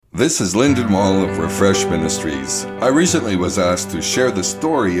This is Lyndon Wall of Refresh Ministries. I recently was asked to share the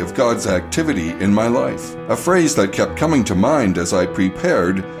story of God's activity in my life. A phrase that kept coming to mind as I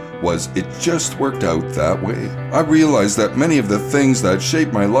prepared was, "It just worked out that way." I realized that many of the things that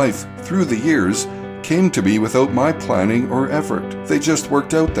shaped my life through the years came to me without my planning or effort. They just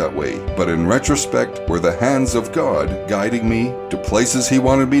worked out that way, but in retrospect were the hands of God guiding me to places He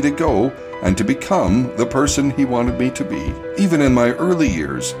wanted me to go and to become the person He wanted me to be. Even in my early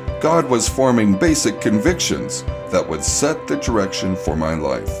years, God was forming basic convictions that would set the direction for my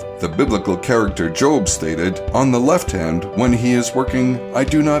life. The biblical character Job stated, "On the left hand, when he is working, I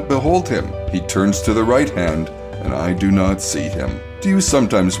do not behold him. He turns to the right hand, and I do not see him." Do you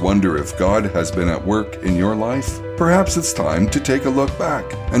sometimes wonder if God has been at work in your life? Perhaps it's time to take a look back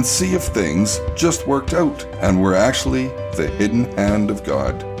and see if things just worked out and were actually the hidden hand of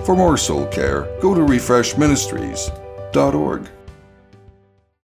God. For more soul care, go to refreshministries.org.